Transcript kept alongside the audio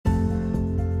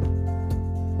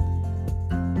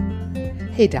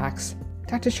Hey docs,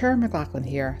 Dr. Sharon McLaughlin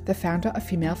here, the founder of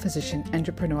Female Physician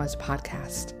Entrepreneurs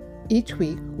Podcast. Each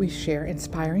week, we share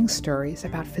inspiring stories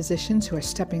about physicians who are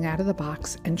stepping out of the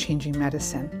box and changing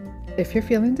medicine. If you're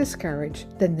feeling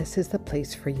discouraged, then this is the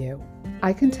place for you.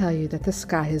 I can tell you that the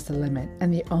sky is the limit,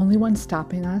 and the only one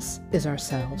stopping us is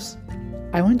ourselves.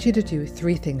 I want you to do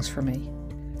 3 things for me.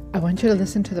 I want you to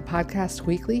listen to the podcast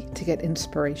weekly to get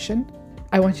inspiration.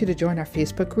 I want you to join our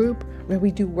Facebook group where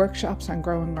we do workshops on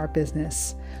growing our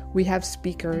business. We have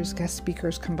guest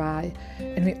speakers come by,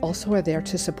 and we also are there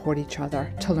to support each other,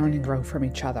 to learn and grow from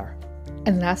each other.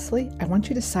 And lastly, I want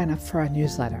you to sign up for our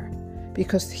newsletter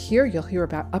because here you'll hear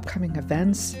about upcoming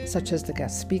events such as the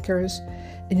guest speakers,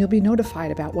 and you'll be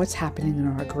notified about what's happening in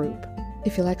our group.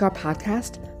 If you like our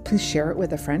podcast, please share it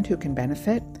with a friend who can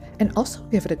benefit and also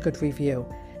give it a good review.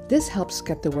 This helps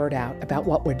get the word out about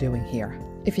what we're doing here.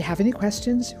 If you have any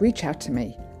questions, reach out to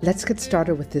me. Let's get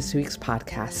started with this week's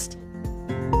podcast.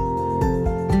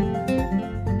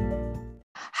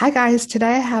 Hi guys,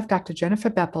 today I have Dr. Jennifer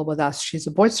Beppel with us. She's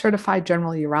a board-certified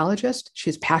general urologist.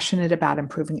 She's passionate about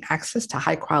improving access to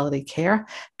high-quality care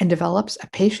and develops a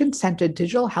patient-centered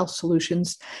digital health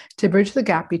solutions to bridge the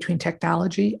gap between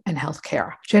technology and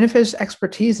healthcare. Jennifer's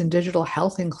expertise in digital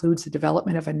health includes the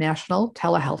development of a national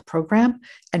telehealth program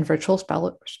and virtual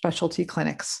specialty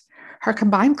clinics. Her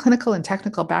combined clinical and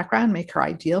technical background make her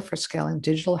ideal for scaling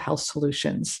digital health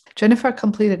solutions. Jennifer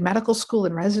completed medical school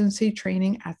and residency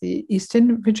training at the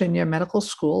Eastern Virginia Medical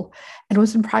School and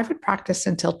was in private practice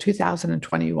until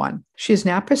 2021. She is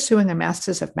now pursuing a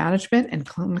Master's of Management and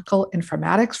Clinical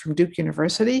Informatics from Duke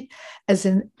University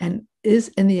and is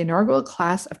in the inaugural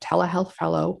class of Telehealth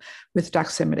Fellow with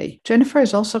Doximity. Jennifer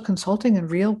is also consulting in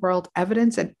real-world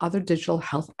evidence and other digital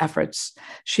health efforts.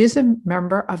 She is a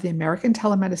member of the American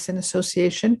Telemedicine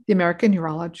Association, the American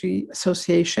Urology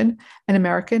Association, and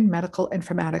American Medical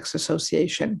Informatics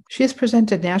Association. She has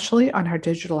presented nationally on her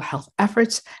digital health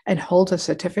efforts and holds a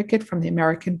certificate from the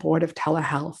American Board of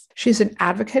Telehealth. She is an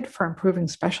advocate for improving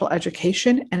special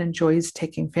education and enjoys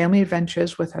taking family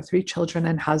adventures with her 3 children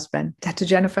and husband. Dr.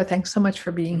 Jennifer, thanks so much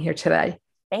for being here today.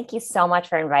 Thank you so much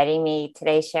for inviting me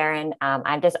today, Sharon.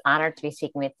 I'm just honored to be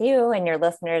speaking with you and your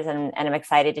listeners, and I'm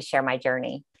excited to share my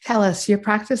journey. Tell us, you're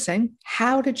practicing.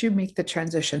 How did you make the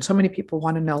transition? So many people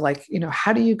want to know,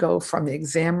 how do you go from the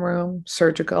exam room,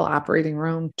 surgical operating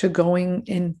room, to going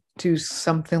into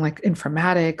something like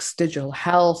informatics, digital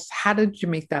health? How did you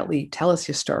make that leap? Tell us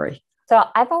your story. So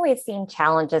I've always seen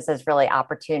challenges as really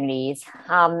opportunities,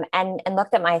 and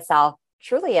looked at myself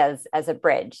truly as a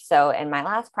bridge. So in my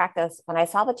last practice, when I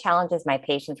saw the challenges my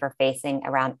patients were facing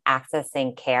around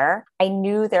accessing care, I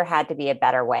knew there had to be a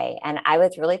better way. And I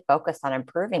was really focused on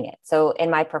improving it. So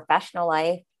in my professional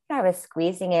life, I was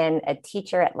squeezing in a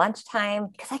teacher at lunchtime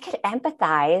because I could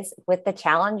empathize with the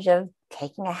challenge of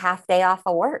taking a half day off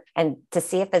of work and to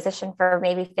see a physician for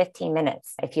maybe 15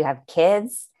 minutes. If you have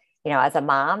kids, as a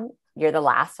mom, you're the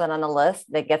last one on the list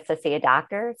that gets to see a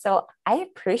doctor. So I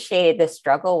appreciated the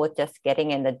struggle with just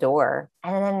getting in the door.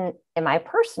 And then in my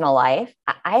personal life,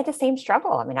 I had the same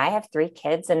struggle. I mean, I have 3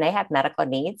 kids and they have medical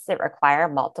needs that require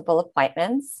multiple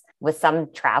appointments with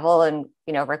some travel and,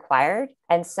 required.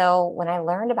 And so when I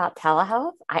learned about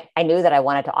telehealth, I knew that I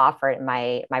wanted to offer it in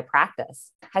my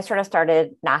practice. I sort of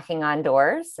started knocking on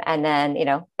doors and then,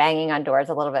 banging on doors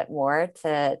a little bit more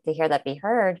to hear that be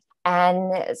heard.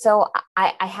 And so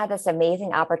I had this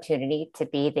amazing opportunity to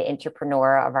be the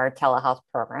entrepreneur of our telehealth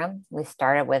program. We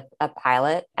started with a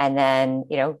pilot and then,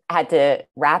 had to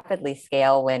rapidly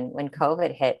scale when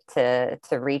COVID hit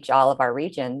to reach all of our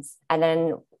regions. And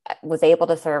then was able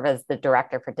to serve as the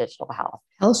director for digital health.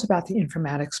 Tell us about the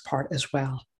informatics part as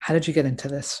well. How did you get into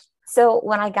this? So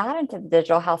when I got into the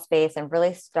digital health space and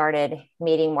really started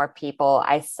meeting more people,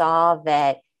 I saw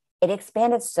that it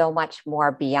expanded so much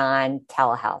more beyond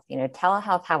telehealth.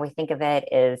 Telehealth, how we think of it,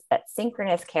 is that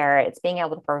synchronous care. It's being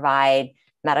able to provide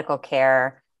medical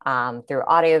care through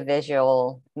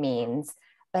audiovisual means,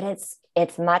 but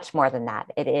it's much more than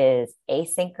that. It is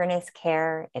asynchronous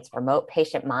care. It's remote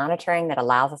patient monitoring that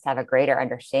allows us to have a greater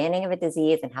understanding of a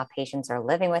disease and how patients are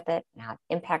living with it and how it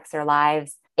impacts their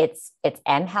lives. It's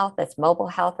mHealth, it's mobile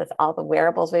health, it's all the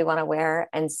wearables we want to wear.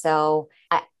 And so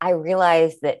I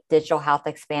realized that digital health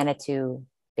expanded to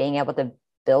being able to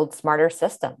build smarter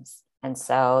systems. And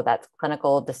so that's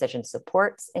clinical decision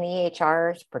supports in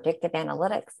EHRs, predictive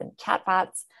analytics, and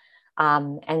chatbots.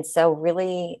 And so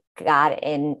really got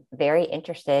very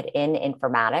interested in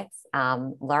informatics,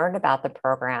 learned about the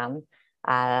program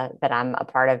that I'm a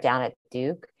part of down at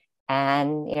Duke,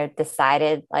 and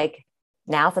decided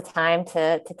now's the time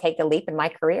to take the leap in my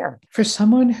career. For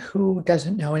someone who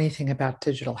doesn't know anything about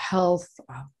digital health,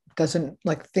 doesn't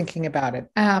like thinking about an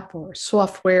app or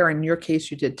software. In your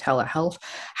case, you did telehealth.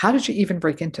 How did you even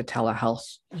break into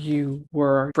telehealth? You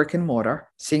were brick and mortar,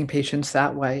 seeing patients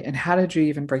that way. And how did you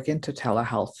even break into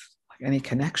telehealth? Like any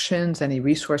connections, any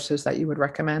resources that you would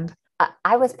recommend?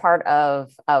 I was part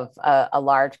of a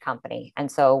large company.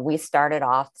 And so we started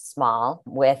off small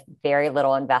with very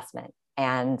little investment.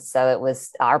 And so it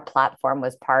was our platform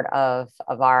was part of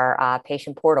our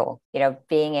patient portal,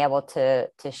 being able to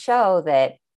show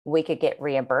that we could get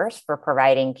reimbursed for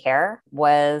providing care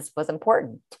was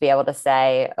important to be able to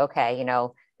say, okay,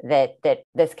 that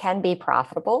this can be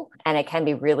profitable and it can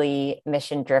be really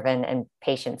mission driven and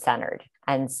patient centered.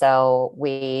 And so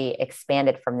we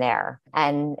expanded from there.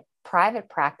 And private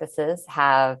practices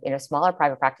have, smaller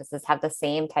private practices have the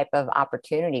same type of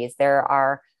opportunities. There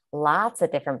are lots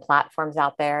of different platforms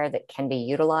out there that can be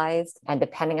utilized. And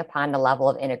depending upon the level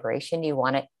of integration you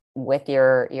want it with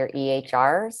your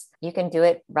EHRs, you can do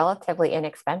it relatively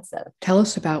inexpensive. Tell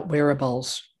us about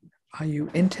wearables. Are you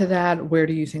into that? Where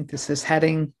do you think this is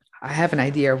heading? I have an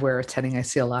idea of where it's heading. I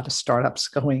see a lot of startups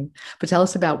going, but tell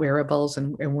us about wearables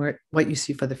and what you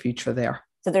see for the future there.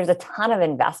 So there's a ton of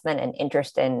investment and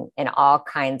interest in all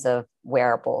kinds of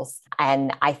wearables.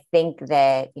 And I think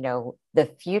that, the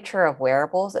future of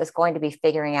wearables is going to be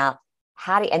figuring out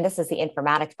and this is the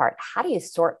informatics part, how do you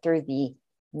sort through the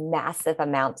massive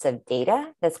amounts of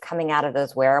data that's coming out of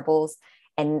those wearables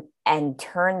and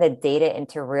turn the data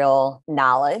into real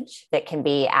knowledge that can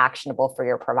be actionable for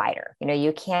your provider.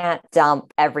 You can't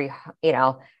dump every,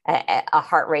 a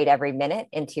heart rate every minute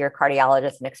into your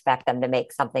cardiologist and expect them to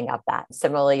make something of that.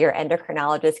 Similarly, your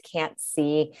endocrinologist can't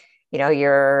see,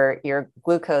 your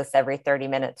glucose every 30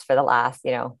 minutes for the last,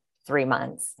 3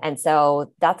 months. And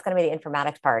so that's going to be the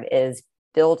informatics part, is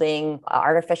building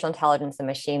artificial intelligence and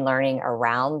machine learning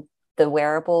around the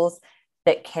wearables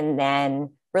that can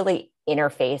then really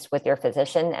interface with your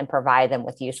physician and provide them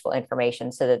with useful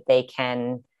information so that they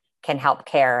can help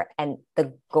care. And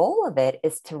the goal of it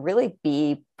is to really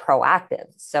be proactive.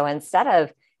 So instead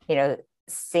of,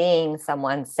 seeing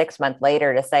someone 6 months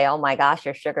later to say, oh my gosh,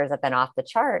 your sugars have been off the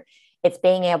chart, it's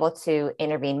being able to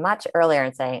intervene much earlier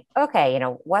and saying, okay,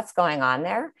 what's going on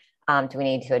there? Do we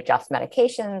need to adjust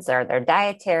medications? Are there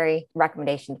dietary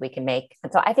recommendations we can make?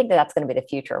 And so I think that's going to be the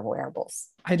future of wearables.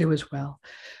 I do as well.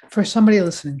 For somebody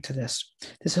listening to this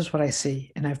is what I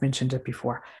see, and I've mentioned it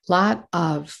before. A lot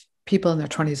of people in their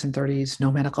 20s and 30s,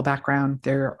 no medical background,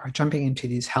 they are jumping into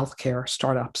these healthcare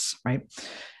startups, right?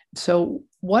 So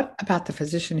what about the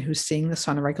physician who's seeing this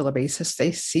on a regular basis?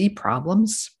 They see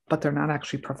problems, but they're not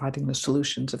actually providing the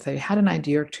solutions. If they had an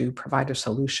idea to provide a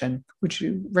solution, would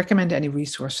you recommend any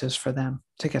resources for them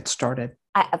to get started?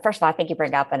 First of all, I think you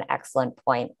bring up an excellent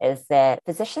point, is that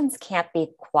physicians can't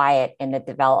be quiet in the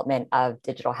development of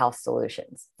digital health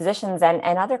solutions. Physicians and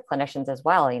other clinicians as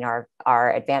well,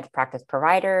 our advanced practice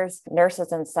providers,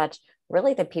 nurses and such,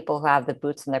 really the people who have the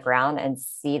boots on the ground and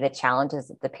see the challenges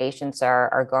that the patients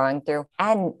are going through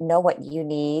and know what you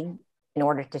need in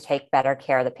order to take better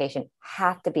care of the patient,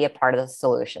 have to be a part of the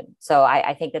solution. So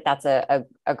I think that that's a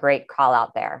great call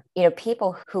out there.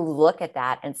 People who look at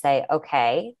that and say,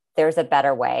 okay, there's a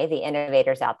better way, the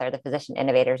innovators out there, the physician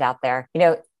innovators out there,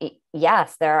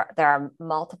 yes, there are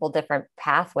multiple different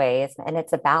pathways, and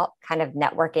it's about kind of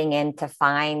networking in to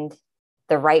find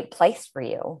the right place for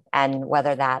you, and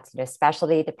whether that's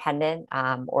specialty dependent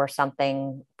or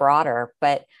something broader.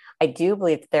 But I do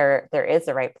believe there is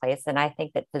the right place, and I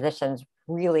think that physicians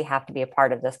really have to be a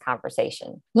part of this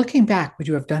conversation. Looking back, would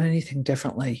you have done anything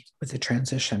differently with the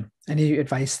transition? Any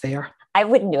advice there? I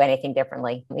wouldn't do anything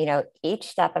differently. Each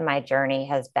step in my journey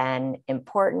has been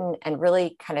important and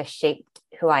really kind of shaped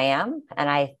who I am. And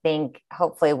I think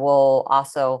hopefully will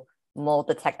also mold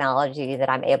the technology that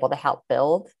I'm able to help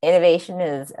build. Innovation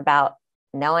is about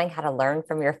knowing how to learn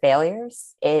from your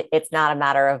failures. It's not a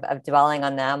matter of dwelling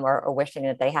on them or wishing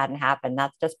that they hadn't happened.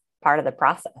 That's just part of the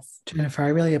process. Jennifer, I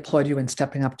really applaud you in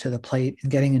stepping up to the plate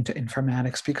and getting into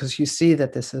informatics, because you see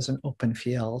that this is an open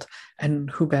field,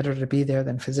 and who better to be there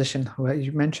than physicians who, as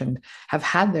you mentioned, have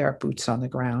had their boots on the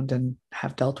ground and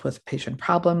have dealt with patient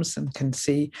problems and can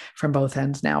see from both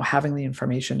ends now, having the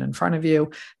information in front of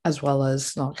you, as well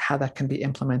as how that can be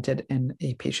implemented in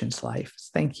a patient's life.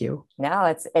 Thank you. No,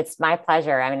 it's my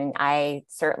pleasure. I mean, I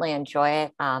certainly enjoy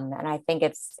it. And I think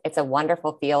it's a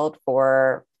wonderful field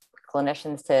for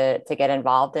clinicians to get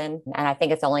involved in. And I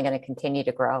think it's only going to continue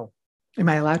to grow. Am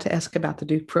I allowed to ask about the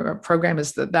Duke program?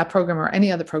 Is that program or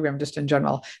any other program just in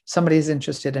general, somebody is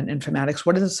interested in informatics?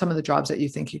 What are some of the jobs that you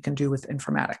think you can do with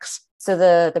informatics? So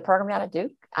the program down at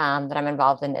Duke that I'm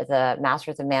involved in is a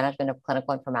Master's in Management of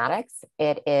Clinical Informatics.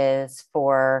 It is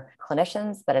for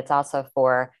clinicians, but it's also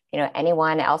for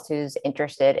anyone else who's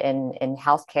interested in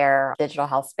healthcare, digital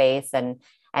health space,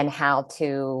 and how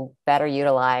to better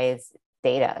utilize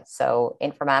data. So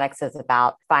informatics is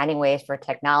about finding ways for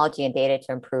technology and data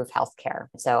to improve healthcare.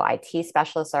 So IT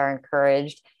specialists are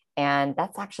encouraged. And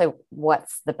that's actually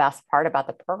what's the best part about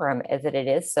the program is that it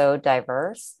is so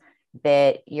diverse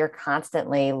that you're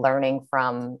constantly learning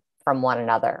from one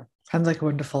another. Sounds like a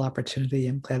wonderful opportunity.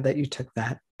 I'm glad that you took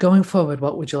that. Going forward,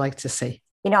 what would you like to see?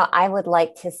 I would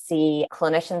like to see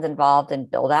clinicians involved in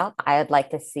build out. I would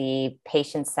like to see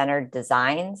patient-centered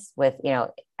designs with,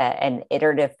 an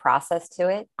iterative process to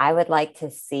it. I would like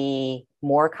to see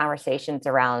more conversations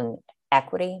around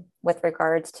equity with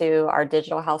regards to our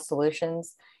digital health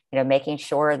solutions, making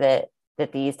sure that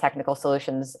these technical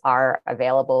solutions are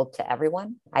available to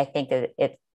everyone. I think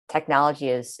that technology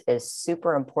is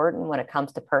super important when it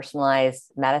comes to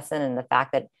personalized medicine, and the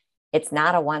fact that it's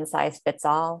not a one size fits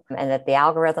all, and that the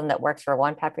algorithm that works for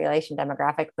one population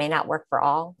demographic may not work for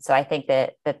all. So I think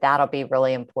that'll be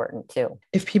really important too.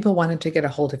 If people wanted to get a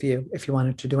hold of you, if you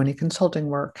wanted to do any consulting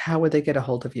work, how would they get a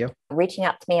hold of you? Reaching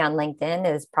out to me on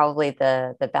LinkedIn is probably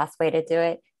the best way to do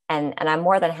it. And I'm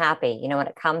more than happy, when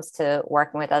it comes to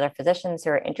working with other physicians who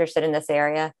are interested in this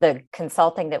area. The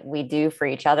consulting that we do for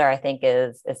each other, I think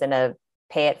is in a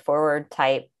pay it forward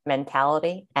type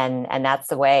mentality. And that's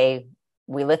the way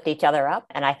we lift each other up.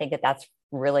 And I think that's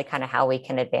really kind of how we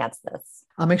can advance this.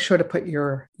 I'll make sure to put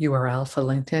your URL for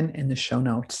LinkedIn in the show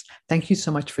notes. Thank you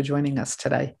so much for joining us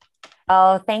today.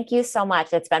 Oh, thank you so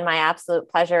much. It's been my absolute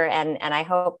pleasure. And I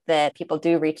hope that people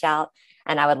do reach out,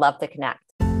 and I would love to connect.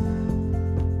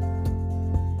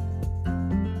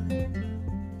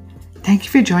 Thank you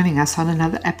for joining us on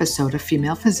another episode of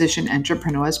Female Physician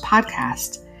Entrepreneurs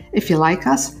Podcast. If you like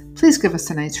us, please give us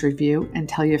a nice review and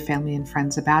tell your family and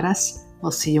friends about us.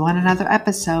 We'll see you on another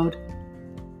episode.